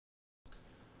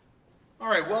All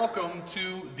right, welcome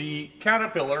to the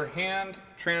Caterpillar hand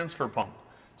transfer pump.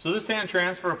 So this hand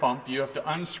transfer pump, you have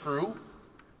to unscrew,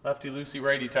 lefty loosey,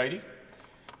 righty tighty,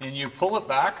 and you pull it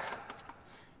back,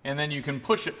 and then you can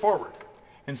push it forward.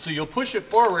 And so you'll push it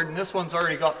forward, and this one's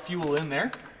already got fuel in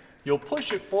there. You'll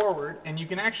push it forward, and you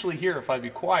can actually hear, if I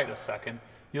be quiet a second,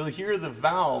 you'll hear the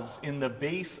valves in the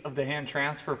base of the hand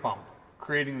transfer pump,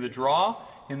 creating the draw,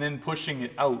 and then pushing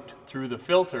it out through the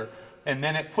filter. And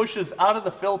then it pushes out of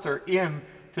the filter in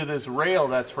to this rail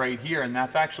that's right here, and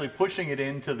that's actually pushing it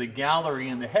into the gallery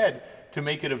in the head to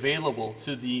make it available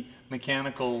to the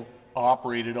mechanical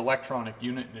operated electronic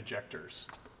unit injectors.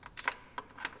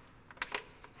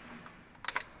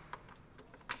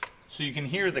 So you can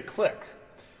hear the click.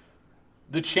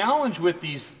 The challenge with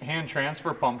these hand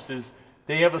transfer pumps is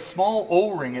they have a small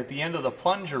O-ring at the end of the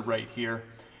plunger right here,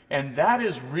 and that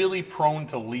is really prone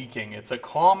to leaking. It's a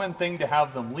common thing to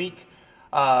have them leak.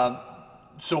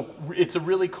 So it's a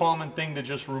really common thing to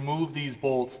just remove these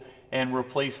bolts and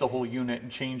replace the whole unit and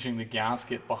changing the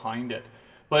gasket behind it.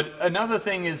 But another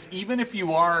thing is, even if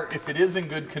it is in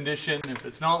good condition, if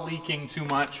it's not leaking too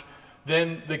much,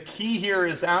 then the key here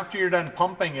is after you're done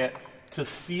pumping it, to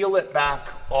seal it back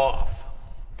off.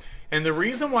 And the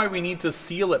reason why we need to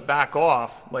seal it back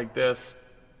off like this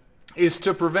is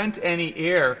to prevent any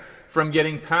air from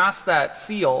getting past that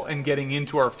seal and getting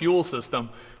into our fuel system,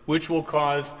 which will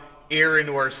cause air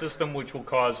into our system, which will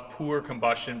cause poor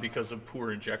combustion because of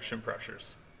poor injection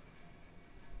pressures.